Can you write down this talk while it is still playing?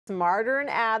smarter an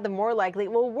ad, the more likely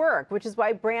it will work, which is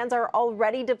why brands are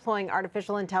already deploying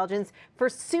artificial intelligence for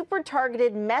super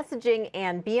targeted messaging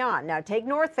and beyond. Now, take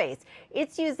North Face.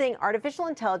 It's using artificial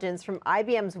intelligence from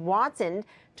IBM's Watson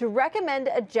to recommend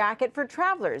a jacket for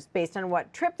travelers based on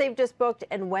what trip they've just booked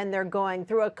and when they're going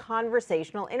through a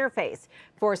conversational interface.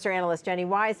 Forrester analyst Jenny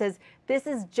Wise says this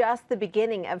is just the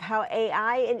beginning of how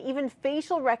AI and even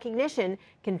facial recognition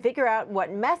can figure out what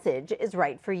message is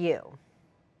right for you.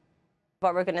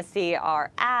 What we're going to see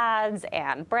are ads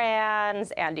and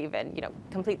brands and even,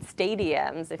 complete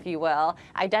stadiums, if you will,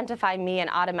 identify me and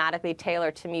automatically tailor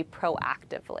to me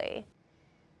proactively.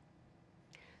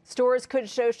 Stores could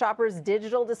show shoppers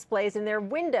digital displays in their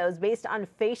windows based on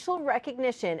facial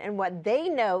recognition and what they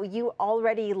know you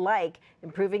already like,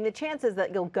 improving the chances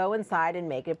that you'll go inside and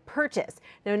make a purchase.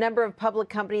 Now, a number of public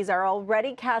companies are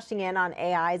already cashing in on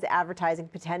AI's advertising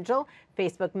potential.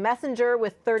 Facebook Messenger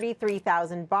with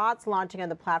 33,000 bots launching on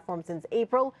the platform since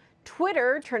April.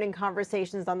 Twitter turning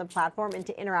conversations on the platform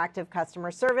into interactive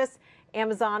customer service.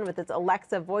 Amazon with its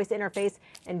Alexa voice interface,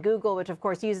 and Google, which of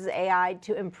course uses AI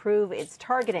to improve its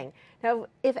targeting. Now,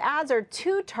 if ads are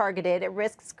too targeted, it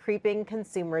risks creeping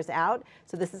consumers out.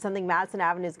 So this is something Madison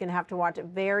Avenue is going to have to watch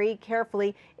very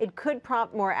carefully. It could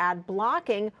prompt more ad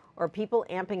blocking or people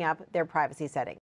amping up their privacy settings.